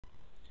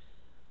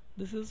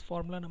This is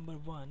formula number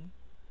 1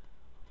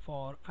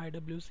 for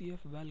IWCF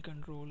Well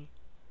Control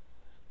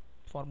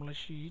formula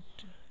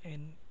sheet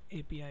in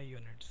API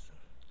units.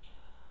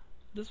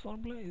 This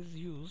formula is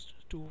used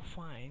to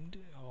find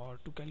or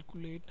to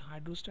calculate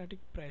hydrostatic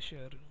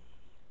pressure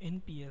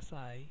in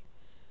PSI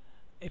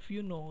if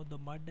you know the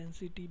mud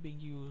density being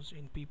used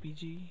in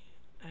PPG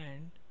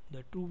and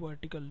the true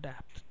vertical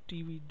depth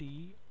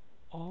TVD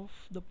of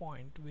the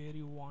point where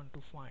you want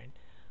to find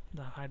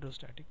the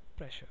hydrostatic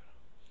pressure.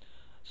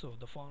 So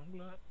the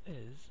formula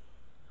is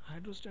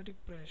hydrostatic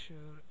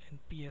pressure in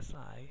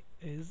PSI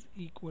is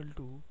equal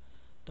to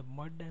the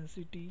mud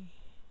density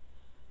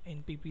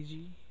in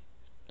PPG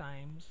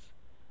times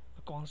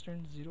a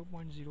constant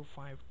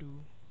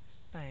 0.052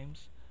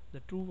 times the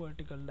true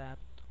vertical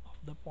depth of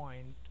the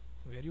point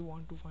where you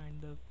want to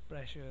find the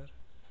pressure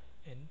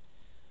in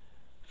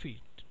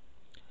feet.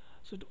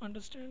 So to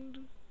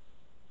understand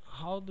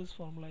how this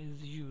formula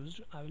is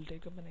used, I will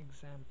take up an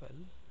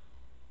example.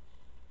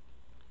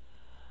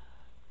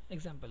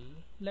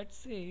 Let's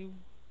say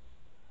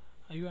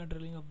you are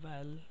drilling a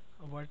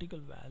vertical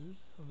well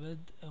with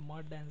a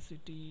mud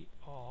density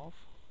of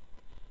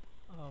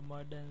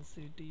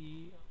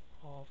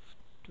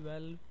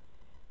 12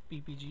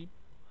 ppg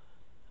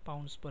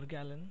pounds per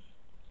gallon,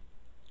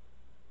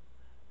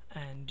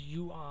 and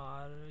you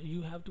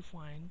have to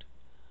find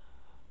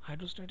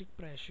hydrostatic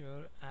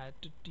pressure at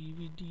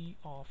TVD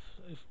of,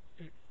 if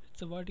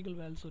it's a vertical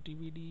well, so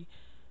TVD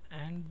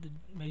and the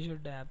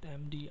measured depth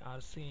MD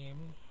are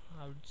same.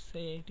 I would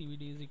say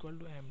TVD is equal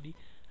to MD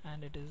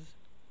and it is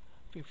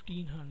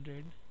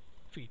 1500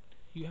 feet.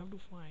 You have to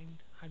find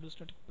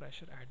hydrostatic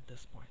pressure at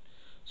this point.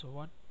 So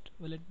what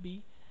will it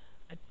be?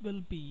 It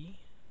will be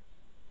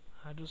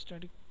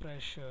hydrostatic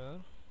pressure,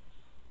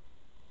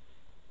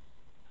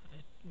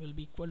 it will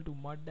be equal to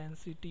mud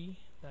density,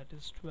 that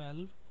is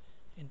 12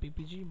 in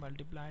ppg,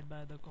 multiplied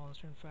by the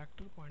constant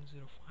factor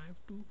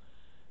 0.052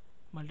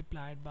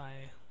 multiplied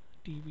by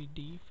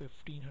TVD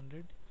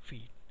 1500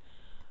 feet.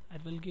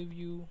 It will give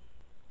you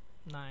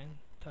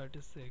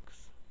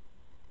 936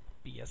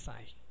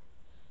 psi.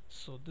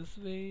 So this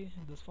way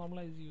this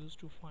formula is used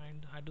to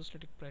find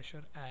hydrostatic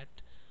pressure at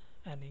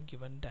any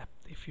given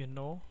depth if you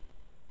know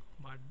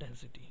mud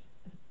density.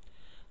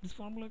 This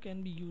formula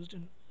can be used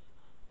in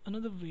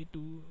another way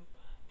too.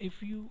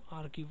 If you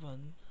are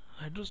given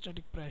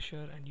hydrostatic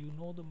pressure and you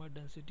know the mud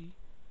density,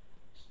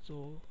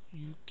 so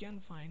you can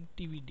find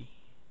TVD,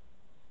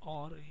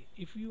 or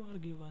if you are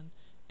given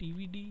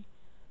TVD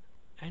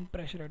and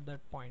pressure at that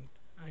point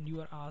and you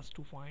are asked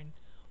to find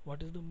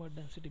what is the mud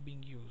density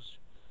being used,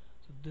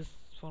 so this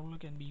formula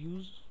can be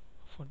used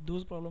for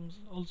those problems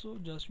also.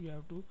 Just you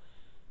have to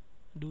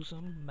do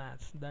some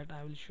maths that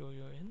I will show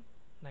you in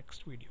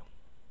next video.